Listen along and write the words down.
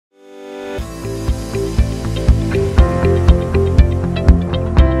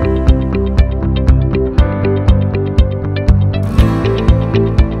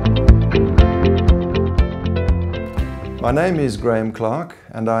My name is Clarke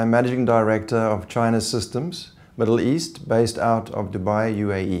and I'm Managing Director of China Systems, Middle East, based out of Dubai,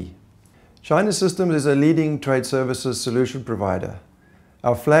 UAE. China Systems is a leading trade services solution provider.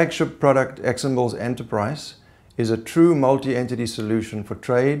 Our flagship product, EximBill's Enterprise, is a true multi-entity solution for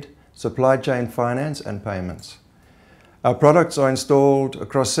trade, supply chain finance and payments. Our products are installed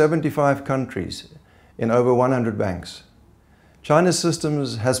across 75 countries in over 100 banks. China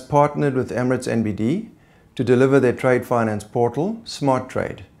Systems has partnered with Emirates NBD to deliver their trade finance portal,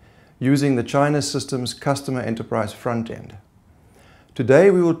 SmartTRADE, using the China Systems customer enterprise front end.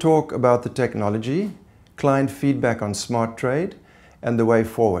 Today we will talk about the technology, client feedback on SmartTRADE, and the way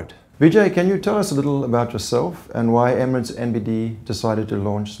forward. Vijay, can you tell us a little about yourself and why Emirates NBD decided to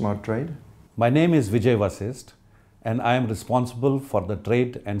launch SmartTRADE? My name is Vijay Vashist, and I am responsible for the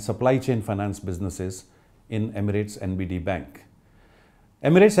trade and supply chain finance businesses in Emirates NBD Bank.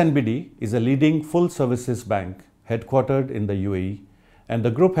 Emirates NBD is a leading full services bank headquartered in the UAE, and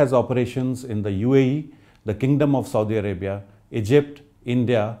the group has operations in the UAE, the Kingdom of Saudi Arabia, Egypt,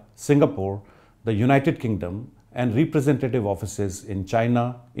 India, Singapore, the United Kingdom, and representative offices in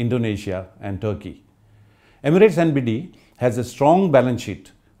China, Indonesia, and Turkey. Emirates NBD has a strong balance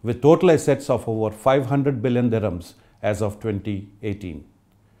sheet with total assets of over 500 billion dirhams as of 2018.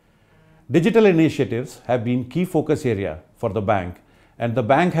 Digital initiatives have been key focus area for the bank, and the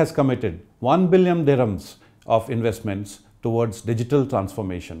bank has committed 1 billion dirhams of investments towards digital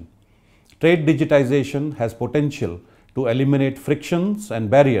transformation. Trade digitization has potential to eliminate frictions and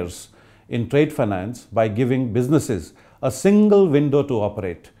barriers in trade finance by giving businesses a single window to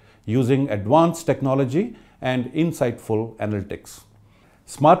operate using advanced technology and insightful analytics.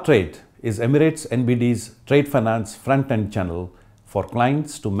 SmartTRADE is Emirates NBD's trade finance front-end channel for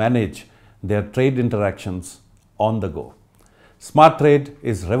clients to manage their trade interactions on the go. SmartTRADE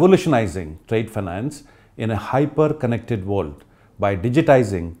is revolutionizing trade finance in a hyper-connected world by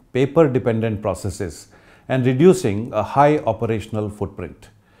digitizing paper-dependent processes and reducing a high operational footprint.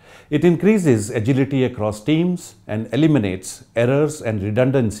 It increases agility across teams and eliminates errors and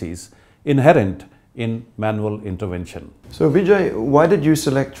redundancies inherent in manual intervention. So Vijay, why did you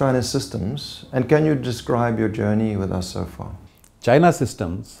select China Systems, and can you describe your journey with us so far? China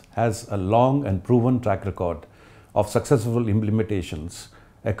Systems has a long and proven track record of successful implementations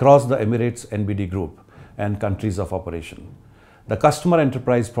across the Emirates NBD Group and countries of operation. The customer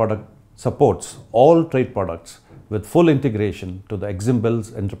enterprise product supports all trade products with full integration to the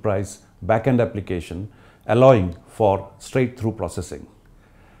EximBill's Enterprise backend application, allowing for straight-through processing.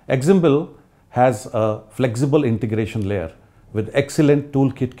 EximBill has a flexible integration layer with excellent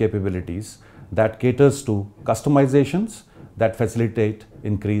toolkit capabilities that caters to customizations that facilitate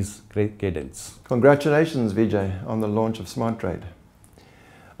increased cadence. Congratulations, Vijay, on the launch of SmartTRADE.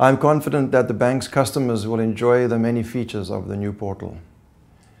 I'm confident that the bank's customers will enjoy the many features of the new portal.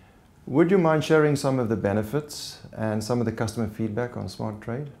 Would you mind sharing some of the benefits and some of the customer feedback on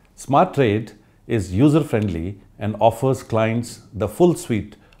SmartTRADE? SmartTRADE is user-friendly and offers clients the full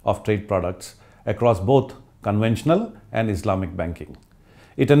suite of trade products across both conventional and Islamic banking.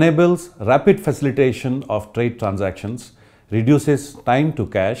 It enables rapid facilitation of trade transactions, reduces time to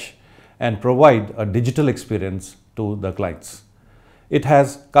cash, and provide a digital experience to the clients. It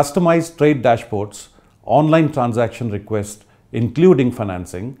has customized trade dashboards, online transaction requests including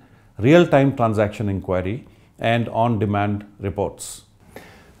financing, real-time transaction inquiry, and on-demand reports.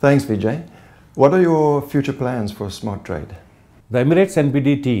 Thanks, Vijay. What are your future plans for SmartTRADE? The Emirates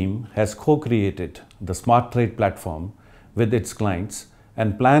NBD team has co-created the SmartTRADE platform with its clients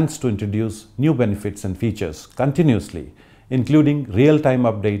and plans to introduce new benefits and features continuously, including real-time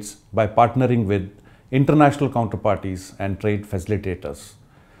updates by partnering with international counterparties and trade facilitators.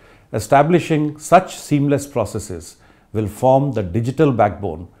 Establishing such seamless processes will form the digital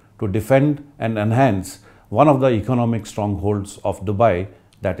backbone to defend and enhance one of the economic strongholds of Dubai,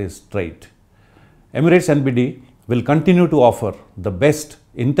 that is trade. Emirates NBD will continue to offer the best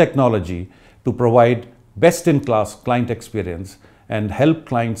in technology to provide best-in-class client experience and help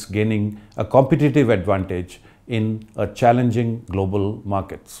clients gaining a competitive advantage in a challenging global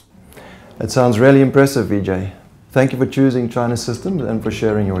markets. That sounds really impressive, Vijay. Thank you for choosing China Systems and for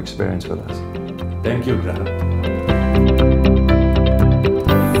sharing your experience with us. Thank you, Graham.